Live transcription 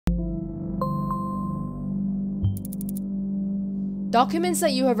Documents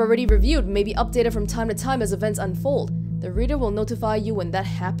that you have already reviewed may be updated from time to time as events unfold. The reader will notify you when that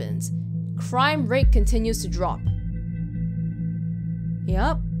happens. Crime rate continues to drop.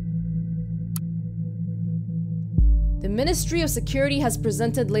 Yep. The Ministry of Security has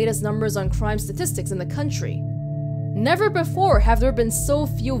presented latest numbers on crime statistics in the country. Never before have there been so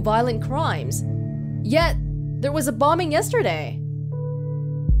few violent crimes. Yet, there was a bombing yesterday.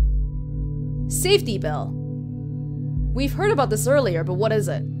 Safety bill. We've heard about this earlier, but what is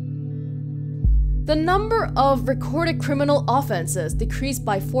it? The number of recorded criminal offenses decreased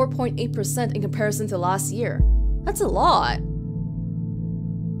by 4.8% in comparison to last year. That's a lot.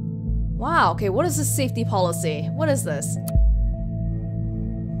 Wow, okay, what is this safety policy? What is this?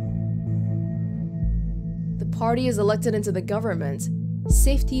 The party is elected into the government.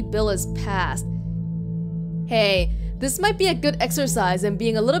 Safety bill is passed. Hey, this might be a good exercise in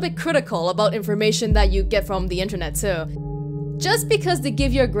being a little bit critical about information that you get from the internet too. Just because they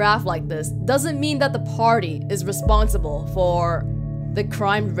give you a graph like this doesn't mean that the party is responsible for the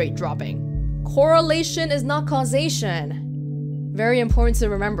crime rate dropping. Correlation is not causation. Very important to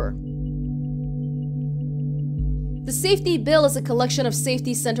remember. The safety bill is a collection of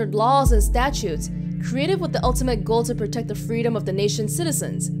safety-centered laws and statutes created with the ultimate goal to protect the freedom of the nation's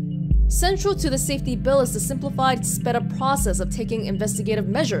citizens. Central to the safety bill is the simplified, sped-up process of taking investigative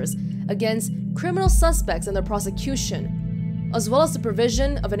measures against criminal suspects and their prosecution, as well as the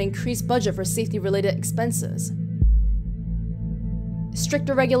provision of an increased budget for safety-related expenses.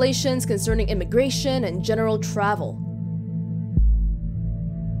 Stricter regulations concerning immigration and general travel.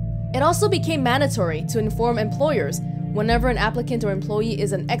 It also became mandatory to inform employers whenever an applicant or employee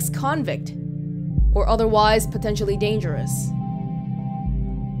is an ex-convict or otherwise potentially dangerous.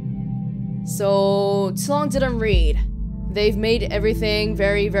 So, too long didn't read. They've made everything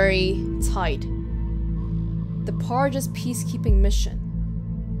very, very tight. The Parge's peacekeeping mission.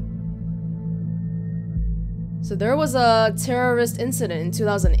 So there was a terrorist incident in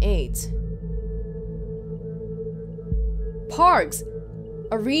 2008. Pargs,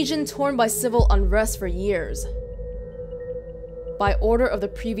 a region torn by civil unrest for years, by order of the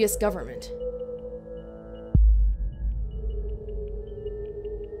previous government.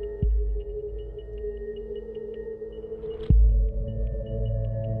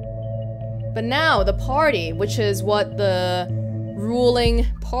 But now, the party, which is what the ruling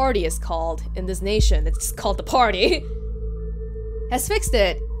party is called in this nation, it's called the party, has fixed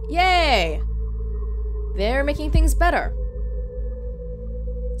it. Yay! They're making things better.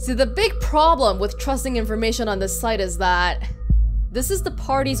 See, the big problem with trusting information on this site is that this is the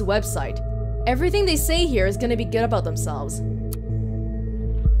party's website. Everything they say here is gonna be good about themselves.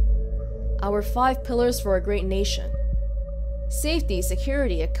 Our 5 pillars for a great nation. Safety,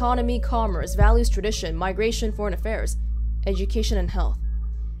 security, economy, commerce, values, tradition, migration, foreign affairs, education, and health.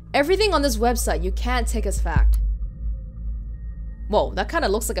 Everything on this website you can't take as fact. Whoa, that kind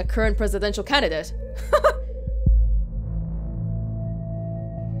of looks like a current presidential candidate.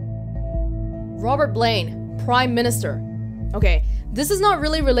 Robert Blaine, Prime Minister. Okay, this is not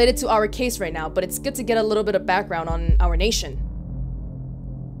really related to our case right now, but it's good to get a little bit of background on our nation.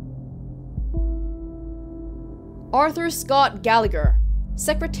 Arthur Scott Gallagher,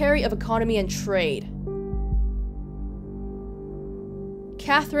 Secretary of Economy and Trade.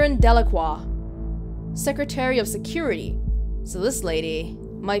 Catherine Delacroix, Secretary of Security. So this lady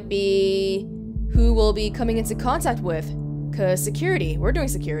might be who we'll be coming into contact with, cause security, we're doing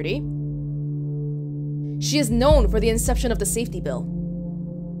security. She is known for the inception of the safety bill.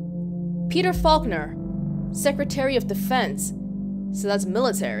 Peter Faulkner, Secretary of Defense. So that's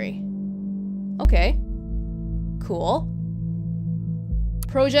military. Okay. Cool.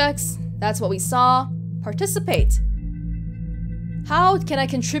 Projects, that's what we saw. Participate. How can I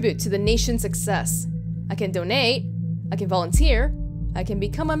contribute to the nation's success? I can donate, I can volunteer, I can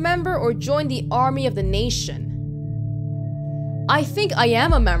become a member or join the army of the nation. I think I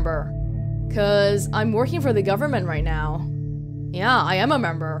am a member, cause I'm working for the government right now. Yeah, I am a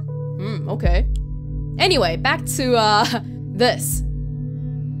member. Okay. Anyway, back to, this.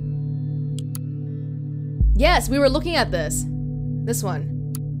 Yes, we were looking at this. This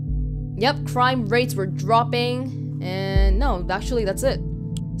one. Yep, crime rates were dropping. And no, actually that's it.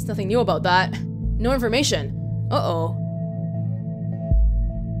 There's nothing new about that. No information. Uh-oh.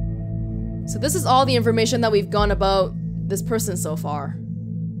 So this is all the information that we've gone about this person so far.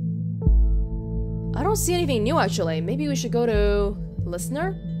 I don't see anything new actually. Maybe we should go to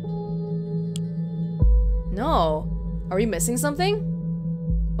listener? No. Are we missing something?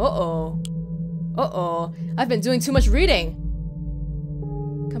 Uh-oh. Uh-oh. I've been doing too much reading.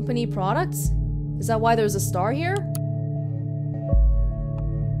 Company products? Is that why there's a star here?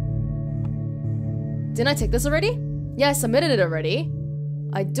 didn't I take this already? Yeah, I submitted it already.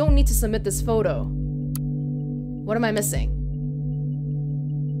 I don't need to submit this photo. What am I missing?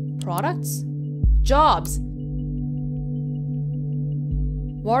 Products? Jobs.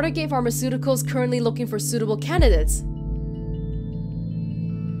 Watergate Pharmaceuticals currently looking for suitable candidates.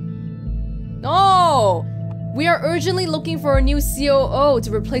 Oh! We are urgently looking for a new COO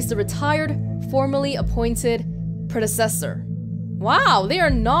to replace the retired, formerly appointed predecessor. Wow, they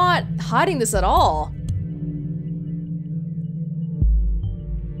are not hiding this at all.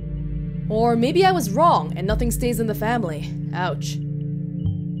 Or maybe I was wrong and nothing stays in the family. Ouch.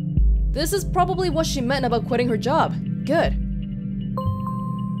 This is probably what she meant about quitting her job. Good.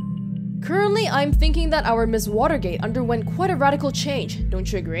 Currently, I'm thinking that our Miss Watergate underwent quite a radical change,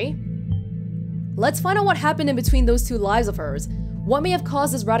 don't you agree? Let's find out what happened in between those two lives of hers. What may have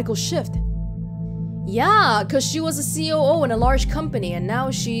caused this radical shift? Yeah, because she was a COO in a large company and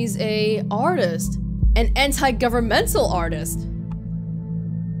now she's an artist. An anti-governmental artist.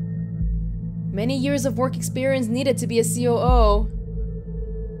 Many years of work experience needed to be a COO.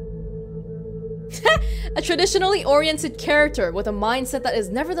 A traditionally oriented character with a mindset that is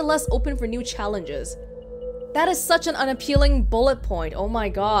nevertheless open for new challenges. That is such an unappealing bullet point. Oh my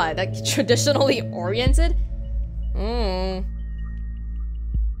god, that traditionally oriented?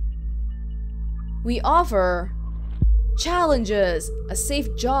 We offer challenges, a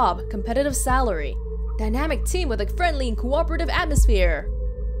safe job, competitive salary, dynamic team with a friendly and cooperative atmosphere.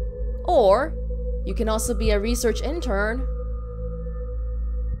 Or, you can also be a research intern.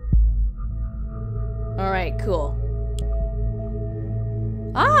 Alright, cool.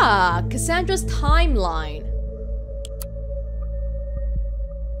 Ah, Cassandra's timeline.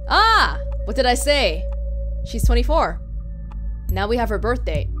 Ah, what did I say? She's 24. Now we have her birth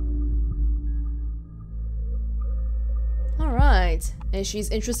date. Alright, and she's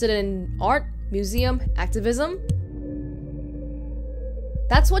interested in art, museum, activism.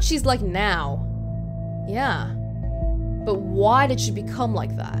 That's what she's like now. Yeah. But why did she become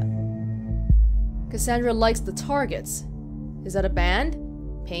like that? Cassandra likes the Targets. Is that a band?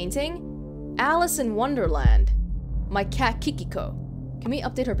 Painting? Alice in Wonderland. My cat Kikiko. Can we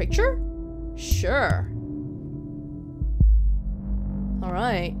update her picture? Sure.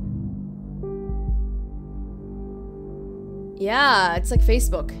 Alright. Yeah, it's like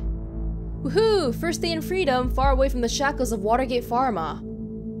Facebook. Woohoo! First day in freedom, far away from the shackles of Watergate Pharma.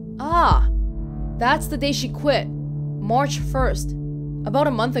 Ah! That's the day she quit. March 1st. About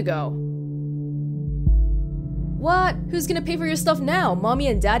a month ago. What? Who's gonna pay for your stuff now? Mommy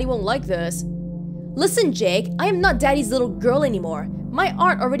and Daddy won't like this. Listen, Jake, I am not Daddy's little girl anymore. My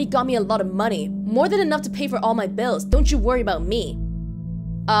aunt already got me a lot of money. More than enough to pay for all my bills. Don't you worry about me.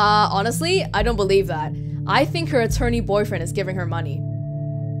 Honestly, I don't believe that. I think her attorney boyfriend is giving her money.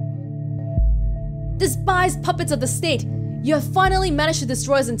 Despised puppets of the state! You have finally managed to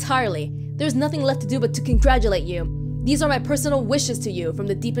destroy us entirely. There's nothing left to do but to congratulate you. These are my personal wishes to you from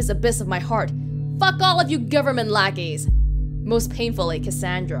the deepest abyss of my heart. Fuck all of you government lackeys! Most painfully,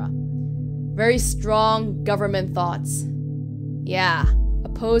 Cassandra. Very strong government thoughts. Yeah,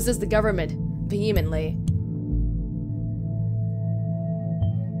 opposes the government vehemently.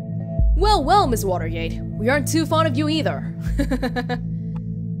 Well, well, Miss Watergate, we aren't too fond of you either.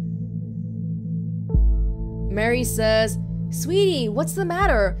 Mary says, Sweetie, what's the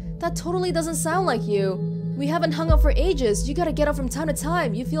matter? That totally doesn't sound like you. We haven't hung out for ages. You gotta get up from time to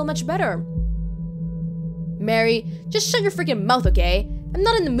time. You feel much better. Mary, just shut your freaking mouth, okay? I'm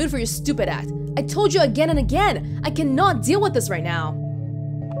not in the mood for your stupid act. I told you again and again. I cannot deal with this right now.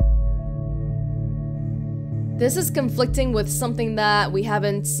 This is conflicting with something that we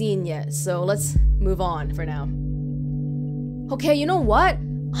haven't seen yet, so let's move on for now. Okay, you know what?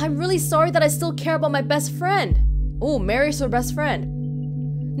 I'm really sorry that I still care about my best friend. Oh, Mary's her best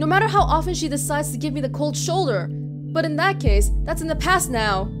friend. No matter how often she decides to give me the cold shoulder. But in that case, that's in the past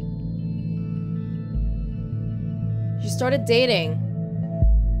now. She started dating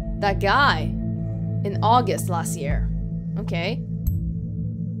that guy in August last year. Okay.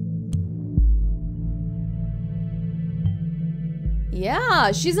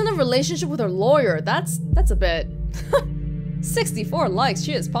 Yeah, she's in a relationship with her lawyer. That's a bit... 64 likes,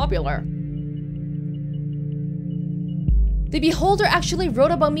 she is popular. The Beholder actually wrote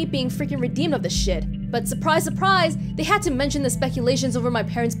about me being freaking redeemed of this shit. But surprise, surprise, they had to mention the speculations over my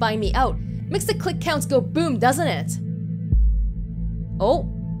parents buying me out. Makes the click counts go boom, doesn't it? Oh.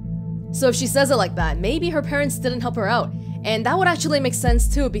 So if she says it like that, maybe her parents didn't help her out. And that would actually make sense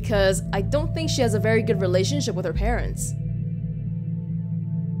too, because I don't think she has a very good relationship with her parents.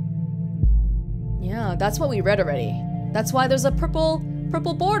 Yeah, that's what we read already. That's why there's a purple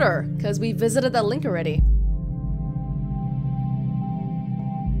purple border, because we visited that link already.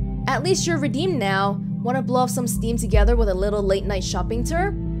 At least you're redeemed now. Wanna blow off some steam together with a little late night shopping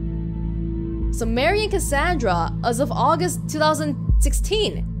tour? So Mary and Cassandra, as of August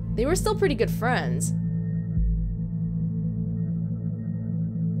 2016, they were still pretty good friends.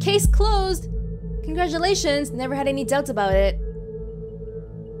 Case closed! Congratulations, never had any doubts about it.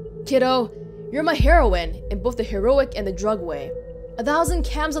 Kiddo, you're my heroine, in both the heroic and the drug way. 1,000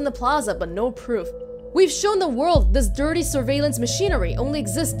 cams on the plaza, but no proof. We've shown the world this dirty surveillance machinery only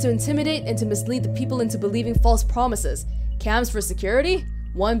exists to intimidate and to mislead the people into believing false promises. Cams for security?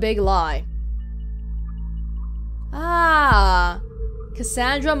 One big lie. Ah,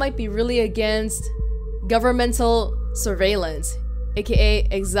 Cassandra might be really against governmental surveillance, aka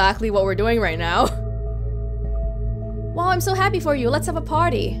exactly what we're doing right now. Wow, I'm so happy for you. Let's have a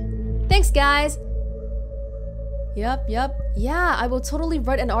party. Thanks, guys. Yep. Yeah, I will totally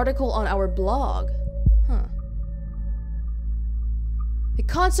write an article on our blog. Huh. The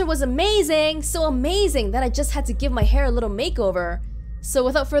concert was amazing! So amazing that I just had to give my hair a little makeover. So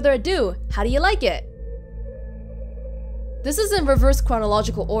without further ado, how do you like it? This is in reverse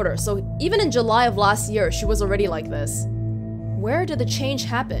chronological order, so even in July of last year, she was already like this. Where did the change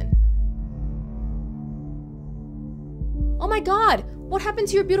happen? Oh my god! What happened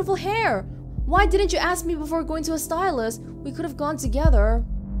to your beautiful hair? Why didn't you ask me before going to a stylist? We could have gone together.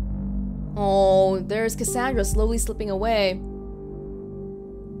 Oh, there's Cassandra slowly slipping away.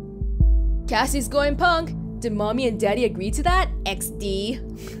 Cassie's going punk. Did mommy and daddy agree to that?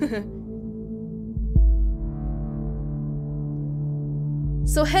 XD.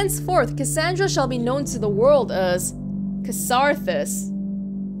 So henceforth, Cassandra shall be known to the world as Cassarthus.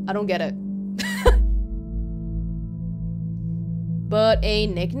 I don't get it. But a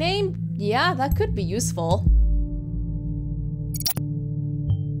nickname? Yeah, that could be useful.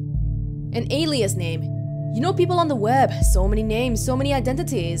 An alias name. You know, people on the web, so many names, so many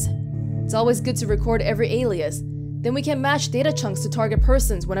identities. It's always good to record every alias. Then we can match data chunks to target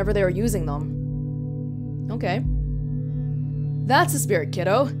persons whenever they are using them. Okay. That's the spirit,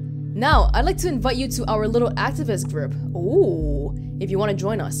 kiddo. Now, I'd like to invite you to our little activist group. Ooh, if you want to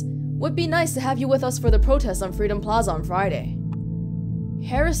join us. Would be nice to have you with us for the protest on Freedom Plaza on Friday.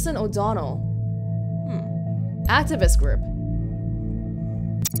 Harrison O'Donnell. Activist group.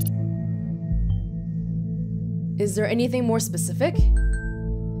 Is there anything more specific?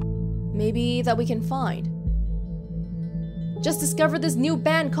 Maybe that we can find. Just discovered this new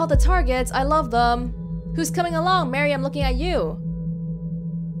band called The Targets. I love them. Who's coming along? Mary, I'm looking at you.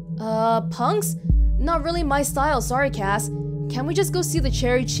 Punks? Not really my style, sorry Cass. Can we just go see the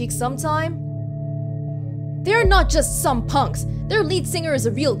Cherry Cheeks sometime? They're not just some punks. Their lead singer is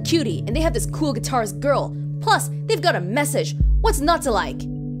a real cutie, and they have this cool guitarist girl. Plus, they've got a message. What's not to like?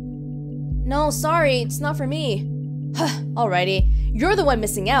 No, sorry, it's not for me. Alrighty, you're the one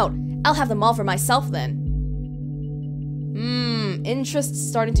missing out. I'll have them all for myself then. Interest's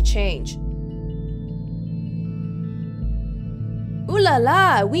starting to change. Ooh la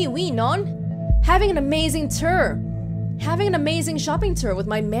la, oui, non? Having an amazing tour. Having an amazing shopping tour with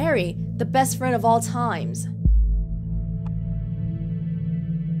my Mary, the best friend of all times.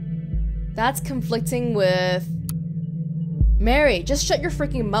 That's conflicting with... Mary, just shut your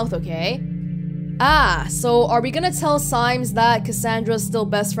freaking mouth, okay? Ah, so are we gonna tell Symes that Cassandra's still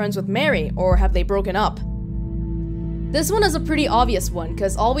best friends with Mary, or have they broken up? This one is a pretty obvious one,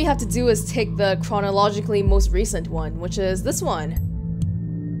 because all we have to do is take the chronologically most recent one, which is this one.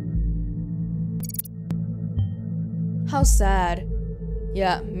 How sad.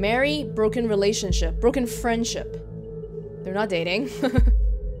 Yeah, Mary, broken relationship, broken friendship. They're not dating.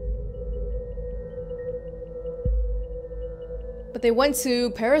 But they went to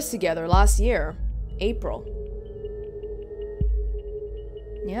Paris together last year, April.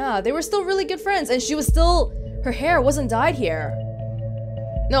 Yeah, they were still really good friends, and she was still... Her hair wasn't dyed here.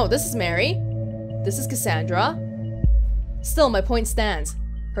 No, this is Mary. This is Cassandra. Still, my point stands.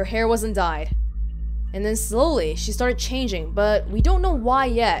 Her hair wasn't dyed. And then slowly, she started changing, but we don't know why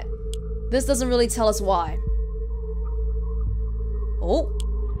yet. This doesn't really tell us why. Oh.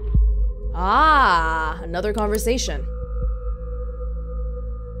 Ah, another conversation.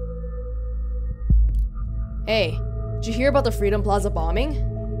 Hey, did you hear about the Freedom Plaza bombing?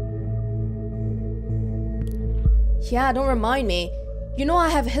 Yeah, don't remind me. You know I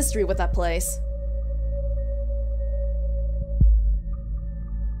have history with that place.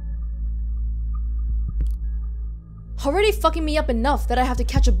 Already fucking me up enough that I have to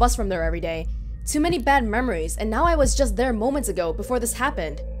catch a bus from there every day. Too many bad memories, and now I was just there moments ago before this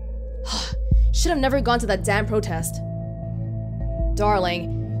happened. Should have never gone to that damn protest.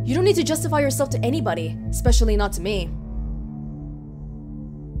 Darling, you don't need to justify yourself to anybody, especially not to me.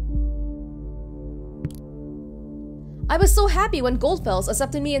 I was so happy when Goldfels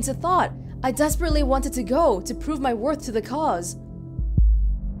accepted me into thought. I desperately wanted to go, to prove my worth to the cause.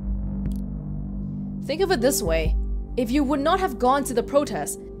 Think of it this way. If you would not have gone to the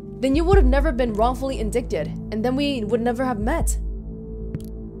protest, then you would have never been wrongfully indicted, and then we would never have met.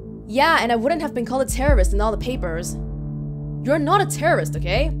 Yeah, and I wouldn't have been called a terrorist in all the papers. You're not a terrorist,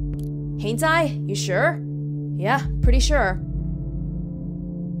 okay? Ain't I? You sure? Yeah, pretty sure.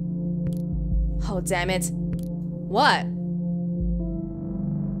 Oh, damn it. What?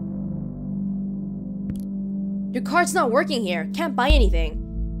 Your card's not working here. Can't buy anything.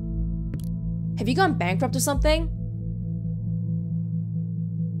 Have you gone bankrupt or something?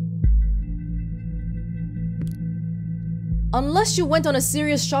 Unless you went on a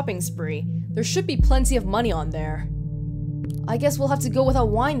serious shopping spree, there should be plenty of money on there. I guess we'll have to go without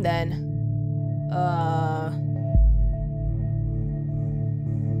wine then.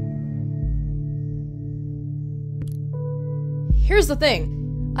 Here's the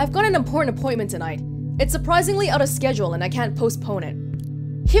thing. I've got an important appointment tonight. It's surprisingly out of schedule and I can't postpone it.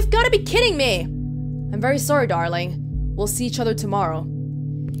 You've got to be kidding me! I'm very sorry, darling. We'll see each other tomorrow.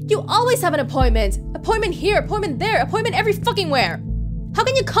 You always have an appointment! Appointment here, appointment there, appointment every fucking where! How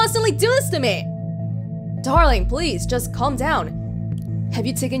can you constantly do this to me? Darling, please, just calm down. Have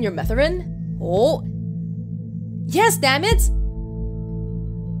you taken your Methorin? Oh. Yes, damn it!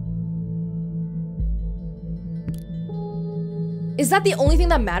 Is that the only thing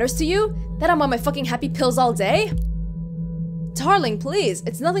that matters to you? That I'm on my fucking happy pills all day? Darling, please,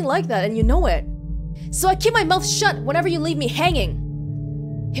 it's nothing like that and you know it. So I keep my mouth shut whenever you leave me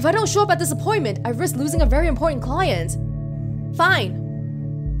hanging. If I don't show up at this appointment, I risk losing a very important client.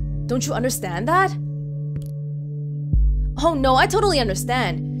 Fine. Don't you understand that? Oh no, I totally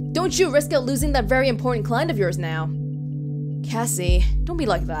understand. Don't you risk out losing that very important client of yours now. Cassie, don't be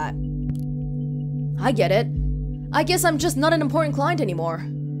like that. I get it. I guess I'm just not an important client anymore.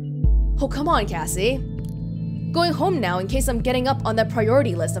 Oh, come on, Cassie. Going home now in case I'm getting up on that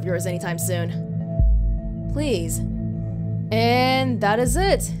priority list of yours anytime soon. Please. And that is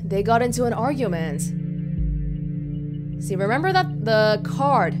it. They got into an argument. See, remember that the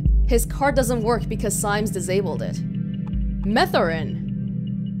card. His card doesn't work because Symes disabled it.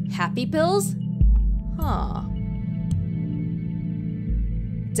 Methorin. Happy pills? Huh.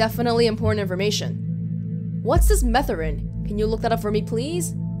 Definitely important information. What's this Methorin? Can you look that up for me,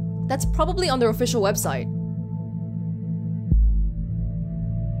 please? That's probably on their official website.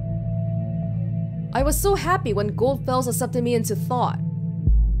 I was so happy when Goldfels accepted me into Thought.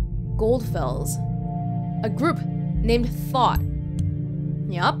 Goldfels. A group named Thought.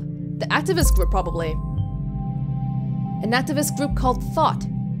 Yup, the activist group probably. An activist group called Thought.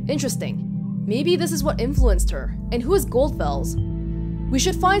 Interesting. Maybe this is what influenced her. And who is Goldfels? We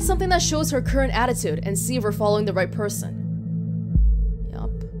should find something that shows her current attitude and see if we're following the right person.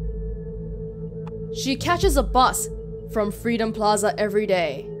 Yup. She catches a bus from Freedom Plaza every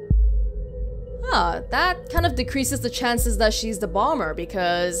day. Huh, that kind of decreases the chances that she's the bomber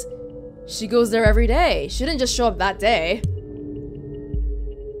because she goes there every day. She didn't just show up that day.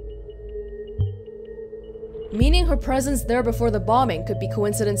 Meaning her presence there before the bombing could be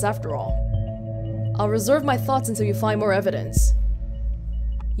coincidence after all. I'll reserve my thoughts until you find more evidence.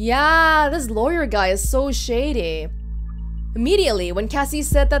 Yeah, this lawyer guy is so shady. Immediately, when Cassie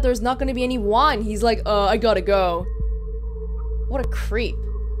said that there's not gonna be any wine, he's like, I gotta go. What a creep.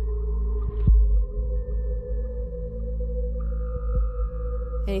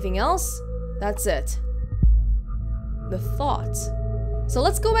 Anything else? That's it. The thought. So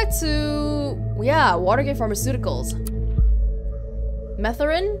let's go back to... yeah, Watergate Pharmaceuticals.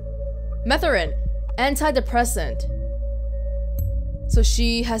 Methorin? Methorin. Antidepressant. So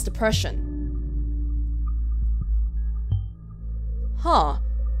she has depression. Huh.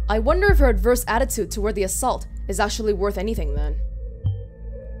 I wonder if her adverse attitude toward the assault is actually worth anything then.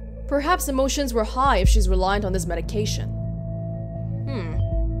 Perhaps emotions were high if she's reliant on this medication.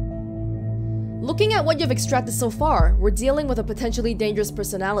 Looking at what you've extracted so far, we're dealing with a potentially dangerous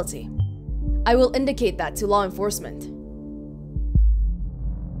personality. I will indicate that to law enforcement.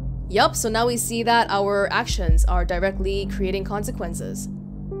 Yup, so now we see that our actions are directly creating consequences.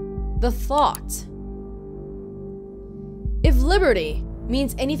 The thought. If liberty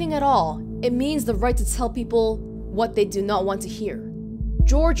means anything at all, it means the right to tell people what they do not want to hear.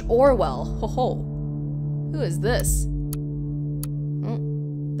 George Orwell, ho ho. Who is this?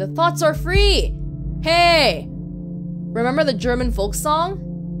 The thoughts are free! Hey! Remember the German folk song?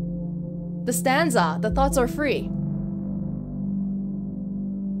 The stanza, the thoughts are free.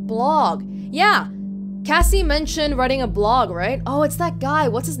 blog. Yeah, Cassie mentioned writing a blog, right? Oh, it's that guy.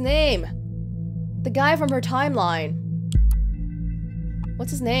 What's his name? The guy from her timeline.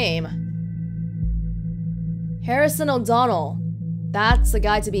 What's his name? Harrison O'Donnell. That's the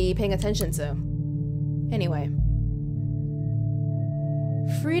guy to be paying attention to. Anyway.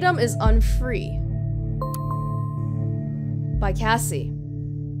 Freedom is Unfree. By Cassie.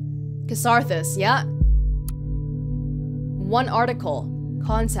 Catharsis, yeah? One article.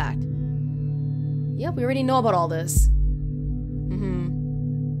 Contact. Yep, we already know about all this.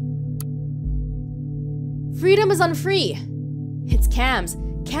 Freedom is unfree. It's cams.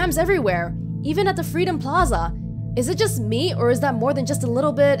 Cams everywhere. Even at the Freedom Plaza. Is it just me, or is that more than just a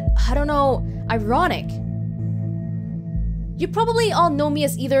little bit, I don't know, ironic? You probably all know me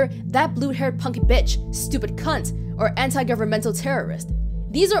as either that blue-haired punk bitch, stupid cunt, or anti-governmental terrorist.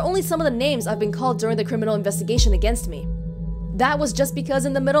 These are only some of the names I've been called during the criminal investigation against me. That was just because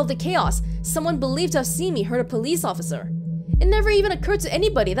in the middle of the chaos, someone believed to have seen me hurt a police officer. It never even occurred to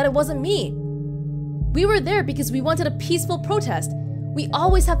anybody that it wasn't me. We were there because we wanted a peaceful protest. We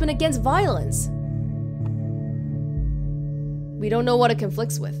always have been against violence. We don't know what it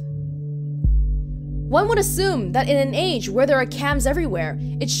conflicts with. One would assume that in an age where there are cams everywhere,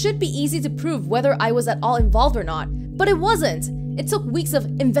 it should be easy to prove whether I was at all involved or not, but it wasn't. It took weeks of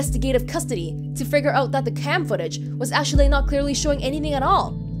investigative custody to figure out that the cam footage was actually not clearly showing anything at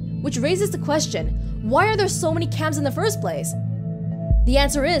all, which raises the question, why are there so many cams in the first place? The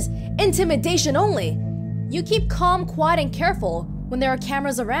answer is intimidation only. You keep calm, quiet, and careful when there are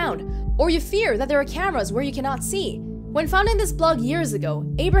cameras around, or you fear that there are cameras where you cannot see. When founding this blog years ago,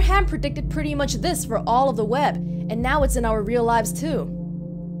 Abraham predicted pretty much this for all of the web, and now it's in our real lives too.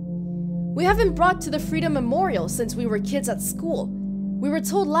 We have been brought to the Freedom Memorial since we were kids at school. We were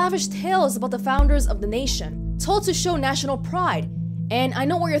told lavish tales about the founders of the nation, told to show national pride, and I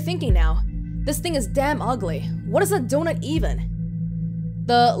know what you're thinking now. This thing is damn ugly. What is that donut even?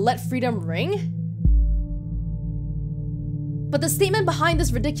 The Let Freedom Ring? But the statement behind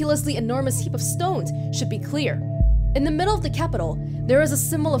this ridiculously enormous heap of stones should be clear. In the middle of the Capitol, there is a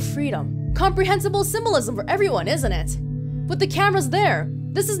symbol of freedom. Comprehensible symbolism for everyone, isn't it? With the cameras there,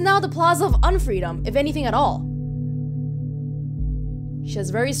 this is now the Plaza of Unfreedom, if anything at all. She has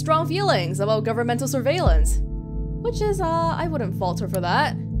very strong feelings about governmental surveillance, which is, I wouldn't fault her for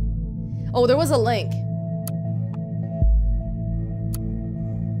that. Oh, there was a link.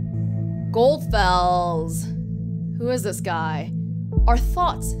 Goldfells. Who is this guy? Are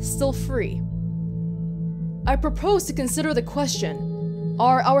thoughts still free? I propose to consider the question,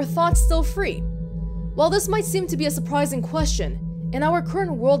 are our thoughts still free? While this might seem to be a surprising question, in our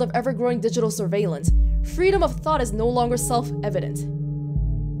current world of ever-growing digital surveillance, freedom of thought is no longer self-evident.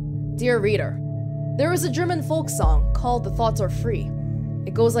 Dear reader, there is a German folk song called The Thoughts Are Free.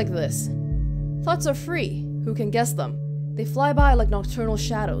 It goes like this. Thoughts are free, who can guess them? They fly by like nocturnal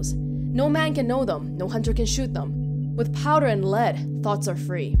shadows. No man can know them, no hunter can shoot them. With powder and lead, thoughts are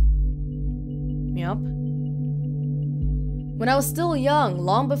free. Yup. When I was still young,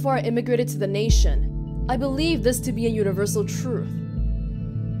 long before I immigrated to the nation, I believed this to be a universal truth.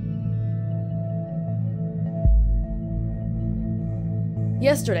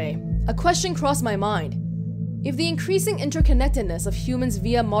 Yesterday, a question crossed my mind. If the increasing interconnectedness of humans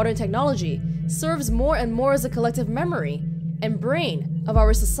via modern technology serves more and more as a collective memory and brain of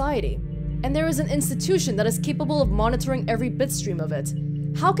our society, and there is an institution that is capable of monitoring every bitstream of it,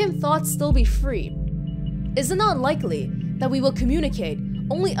 how can thoughts still be free? Is it not likely that we will communicate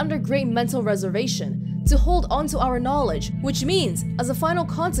only under great mental reservation to hold on to our knowledge, which means, as a final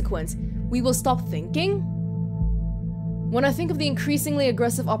consequence, we will stop thinking? When I think of the increasingly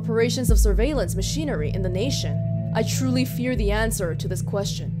aggressive operations of surveillance machinery in the nation, I truly fear the answer to this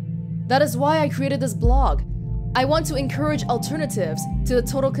question. That is why I created this blog. I want to encourage alternatives to the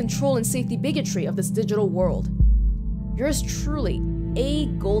total control and safety bigotry of this digital world. Yours truly, A.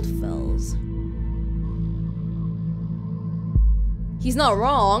 Goldfells. He's not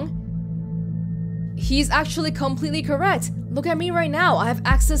wrong. He's actually completely correct. Look at me right now. I have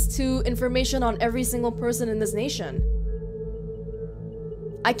access to information on every single person in this nation.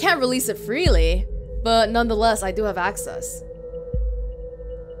 I can't release it freely, but nonetheless, I do have access.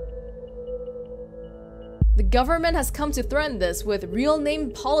 The government has come to threaten this with real name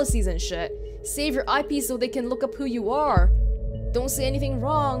policies and shit. Save your IP so they can look up who you are. Don't say anything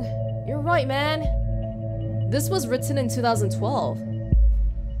wrong. You're right, man. This was written in 2012.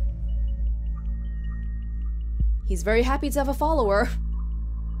 He's very happy to have a follower.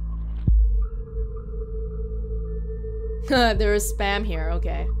 There is spam here,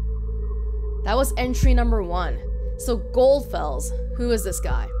 okay. That was entry number 1. So Goldfels, who is this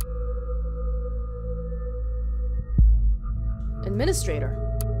guy? Administrator.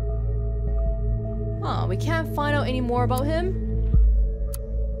 Huh, we can't find out any more about him?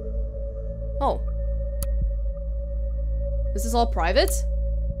 Oh. This is all private?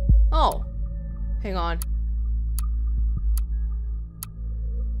 Oh. Hang on.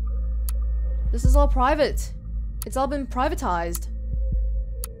 This is all private. It's all been privatized.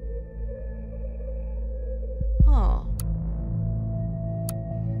 Huh.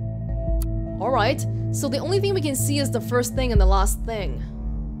 Alright, so the only thing we can see is the first thing and the last thing.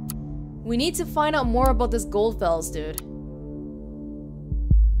 We need to find out more about this Goldfels dude.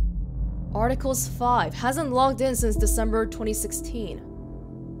 Articles 5. Hasn't logged in since December 2016.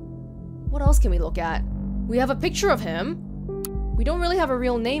 What else can we look at? We have a picture of him. We don't really have a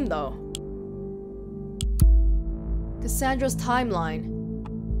real name though. Cassandra's timeline.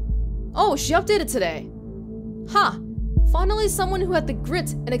 Oh, she updated today. Ha! Finally someone who had the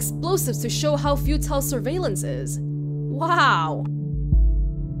grit and explosives to show how futile surveillance is. Wow!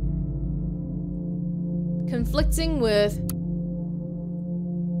 Conflicting with...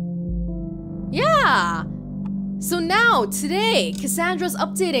 Yeah! So now, today, Cassandra's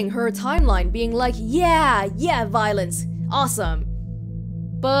updating her timeline being like, yeah, violence, awesome.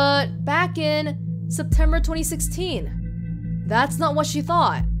 But back in September 2016, that's not what she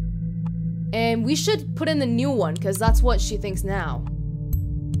thought. And we should put in the new one, because that's what she thinks now.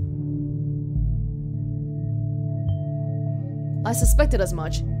 I suspected as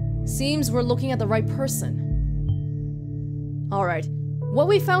much. Seems we're looking at the right person. Alright, what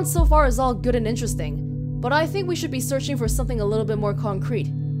we found so far is all good and interesting, but I think we should be searching for something a little bit more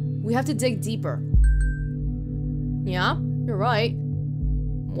concrete. We have to dig deeper. Yeah, you're right.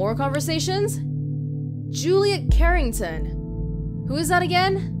 More conversations? Juliet Carrington. Who is that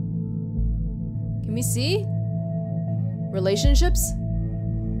again? Can we see? Relationships?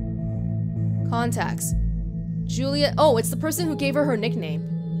 Contacts. Juliet. Oh, it's the person who gave her her nickname.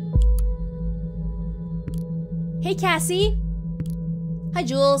 Hey, Cassie. Hi,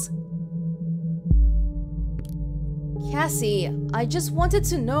 Jules. Cassie, I just wanted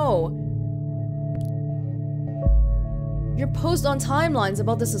to know. Your post on timelines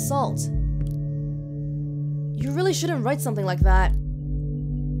about this assault. You really shouldn't write something like that.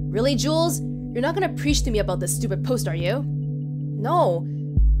 Really, Jules? You're not gonna preach to me about this stupid post, are you? No.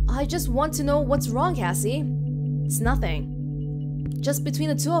 I just want to know what's wrong, Cassie. It's nothing. Just between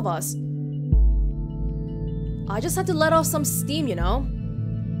the two of us. I just had to let off some steam, you know?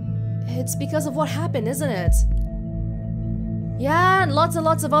 It's because of what happened, isn't it? Yeah, and lots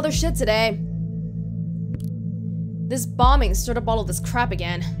of other shit today. This bombing stirred up all of this crap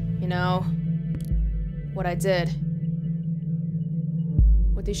again. You know, what I did.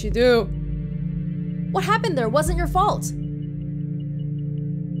 What did she do? What happened there wasn't your fault.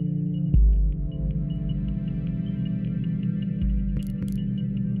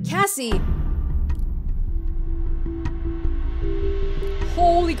 Cassie!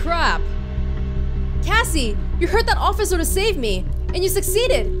 Holy crap! Cassie, you hurt that officer to save me, and you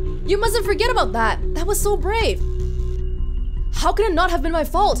succeeded! You mustn't forget about that! That was so brave! How can it not have been my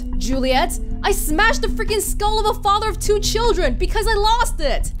fault, Juliet? I smashed the freaking skull of a father of 2 children because I lost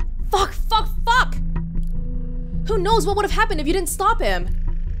it! Fuck! Who knows what would have happened if you didn't stop him?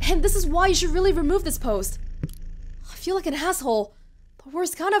 And this is why you should really remove this post. I feel like an asshole. The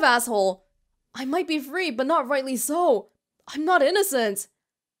worst kind of asshole. I might be free, but not rightly so. I'm not innocent.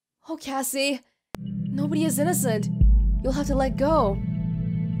 Oh, Cassie. Nobody is innocent. You'll have to let go.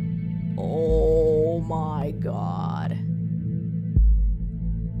 Oh my god.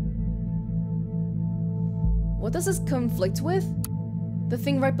 What does this conflict with? The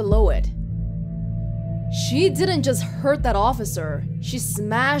thing right below it. She didn't just hurt that officer. She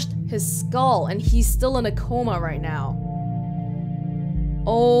smashed his skull and he's still in a coma right now.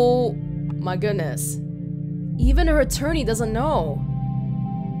 Oh my goodness. Even her attorney doesn't know.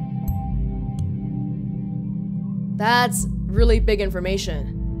 That's really big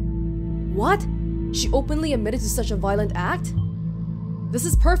information. What? She openly admitted to such a violent act? This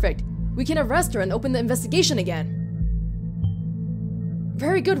is perfect. We can arrest her and open the investigation again.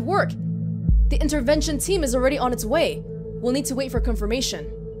 Very good work. The intervention team is already on its way. We'll need to wait for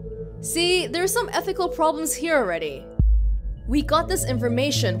confirmation. See, there's some ethical problems here already. We got this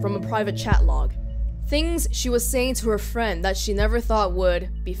information from a private chat log. Things she was saying to her friend that she never thought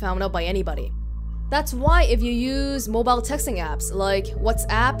would be found out by anybody. That's why if you use mobile texting apps like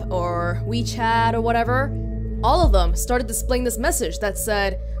WhatsApp or WeChat or whatever, all of them started displaying this message that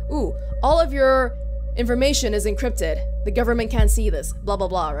said, ooh, all of your information is encrypted. The government can't see this, blah blah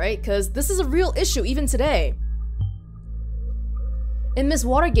blah, right? Because this is a real issue even today. In Miss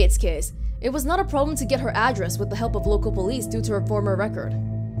Watergate's case, it was not a problem to get her address with the help of local police due to her former record.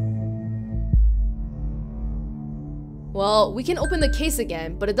 Well, we can open the case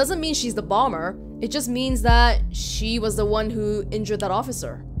again, but it doesn't mean she's the bomber. It just means that she was the one who injured that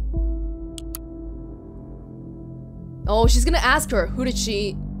officer. Oh, she's gonna ask her, who did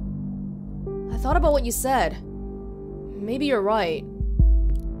she... I thought about what you said. Maybe you're right.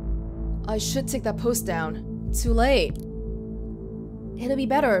 I should take that post down. Too late. It'll be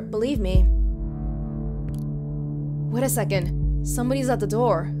better, believe me. Wait a second. Somebody's at the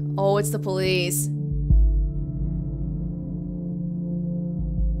door. Oh, it's the police.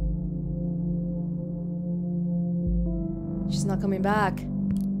 She's not coming back.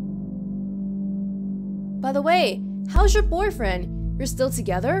 By the way, how's your boyfriend? You're still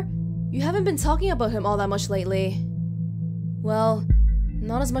together? You haven't been talking about him all that much lately. Well,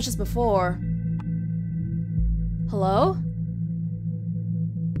 not as much as before. Hello?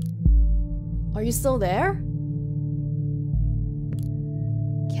 Are you still there?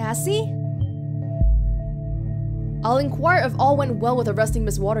 Cassie? I'll inquire if all went well with arresting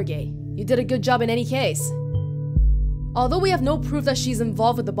Miss Watergate. You did a good job in any case. Although we have no proof that she's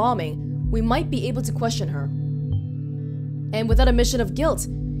involved with the bombing, we might be able to question her. And without admission of guilt,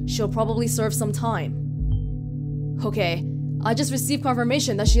 she'll probably serve some time. Okay, I just received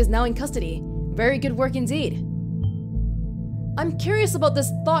confirmation that she is now in custody. Very good work indeed. I'm curious about this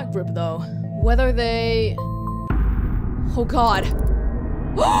thought group though. Whether they... Oh god.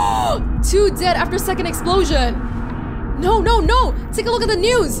 2 dead after second explosion! No, no, no! Take a look at the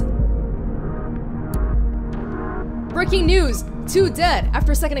news! Breaking news! 2 dead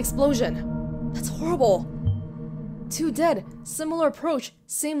after second explosion. That's horrible. 2 dead, similar approach,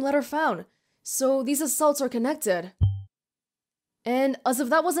 same letter found. So these assaults are connected. And as if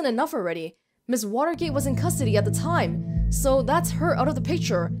that wasn't enough already, Miss Watergate was in custody at the time, so that's her out of the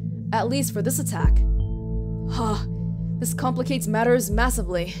picture, at least for this attack. Huh, this complicates matters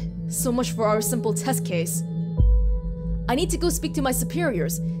massively. So much for our simple test case. I need to go speak to my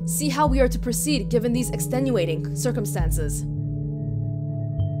superiors, see how we are to proceed given these extenuating circumstances.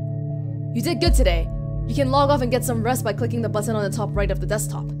 You did good today. You can log off and get some rest by clicking the button on the top right of the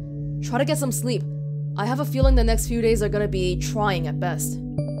desktop. Try to get some sleep. I have a feeling the next few days are gonna be trying at best.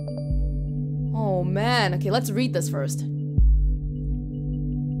 Oh man, okay, let's read this first.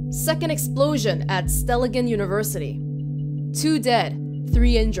 Second explosion at Stelligan University. 2 dead,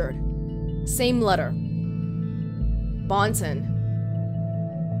 3 injured. Same letter. Bonton.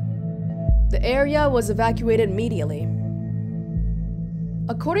 The area was evacuated immediately.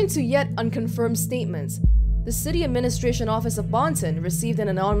 According to yet unconfirmed statements, the city administration office of Bonton received an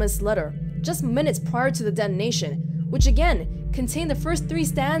anonymous letter just minutes prior to the detonation, which again contained the first 3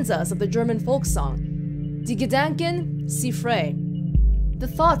 stanzas of the German folk song, Die Gedanken sind frei. The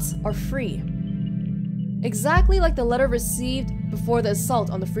thoughts are free. Exactly like the letter received before the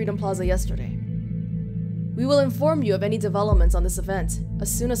assault on the Freedom Plaza yesterday. We will inform you of any developments on this event as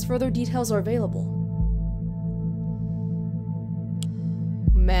soon as further details are available.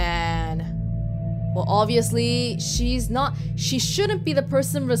 Man. Well, obviously, she shouldn't be the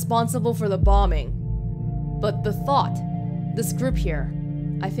person responsible for the bombing. But the thought, this group here,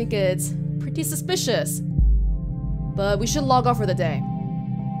 I think it's pretty suspicious. But we should log off for the day.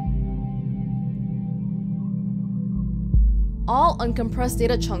 All uncompressed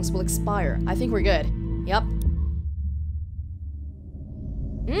data chunks will expire. I think we're good. Yep.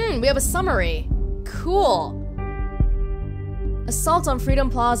 We have a summary. Cool. Assault on Freedom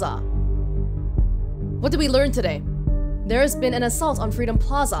Plaza. What did we learn today? There has been an assault on Freedom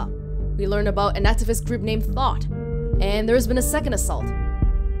Plaza. We learned about an activist group named Thought. And there has been a second assault.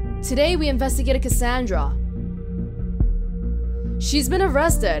 Today we investigated Cassandra. She's been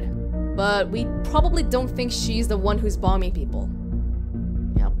arrested, but we probably don't think she's the one who's bombing people.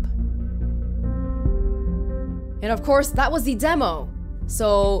 Yep. And of course, that was the demo.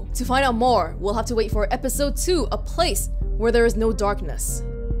 So, to find out more, we'll have to wait for episode 2, A Place Where There Is No Darkness.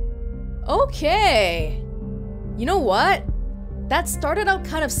 Okay. You know what? That started out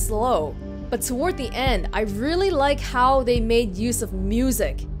kind of slow, but toward the end, I really like how they made use of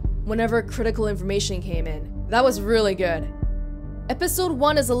music whenever critical information came in. That was really good. Episode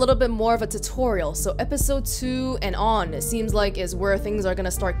 1 is a little bit more of a tutorial, so episode 2 and on, it seems like is where things are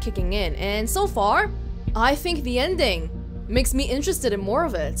gonna start kicking in. And so far, I think the ending makes me interested in more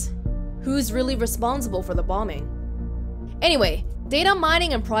of it. Who's really responsible for the bombing? Anyway, data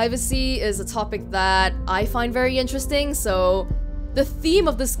mining and privacy is a topic that I find very interesting, so the theme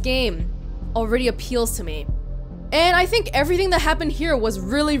of this game already appeals to me. And I think everything that happened here was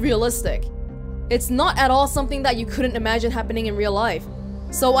really realistic. It's not at all something that you couldn't imagine happening in real life.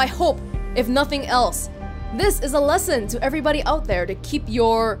 So I hope, if nothing else, this is a lesson to everybody out there to keep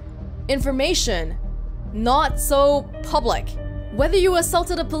your information not so public. Whether you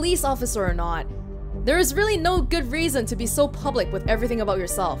assaulted a police officer or not, there is really no good reason to be so public with everything about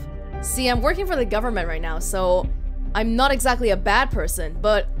yourself. See, I'm working for the government right now, so I'm not exactly a bad person,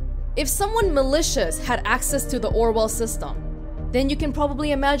 but if someone malicious had access to the Orwell system, then you can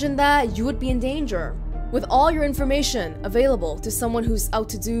probably imagine that you would be in danger, with all your information available to someone who's out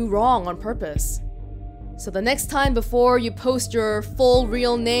to do wrong on purpose. So the next time before you post your full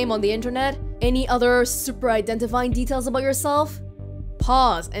real name on the internet, any other super identifying details about yourself,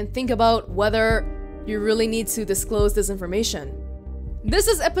 pause and think about whether you really need to disclose this information. This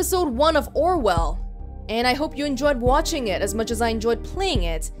is episode 1 of Orwell, and I hope you enjoyed watching it as much as I enjoyed playing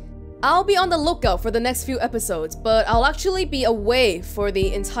it. I'll be on the lookout for the next few episodes, but I'll actually be away for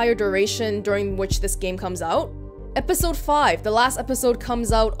the entire duration during which this game comes out. Episode 5, the last episode,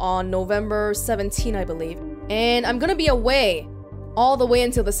 comes out on November 17, I believe, and I'm gonna be away all the way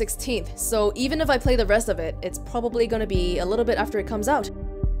until the 16th, so even if I play the rest of it, it's probably gonna be a little bit after it comes out.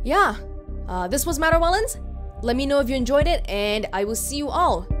 Yeah, this was Welonz. Let me know if you enjoyed it, and I will see you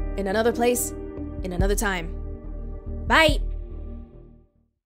all in another place, in another time. Bye!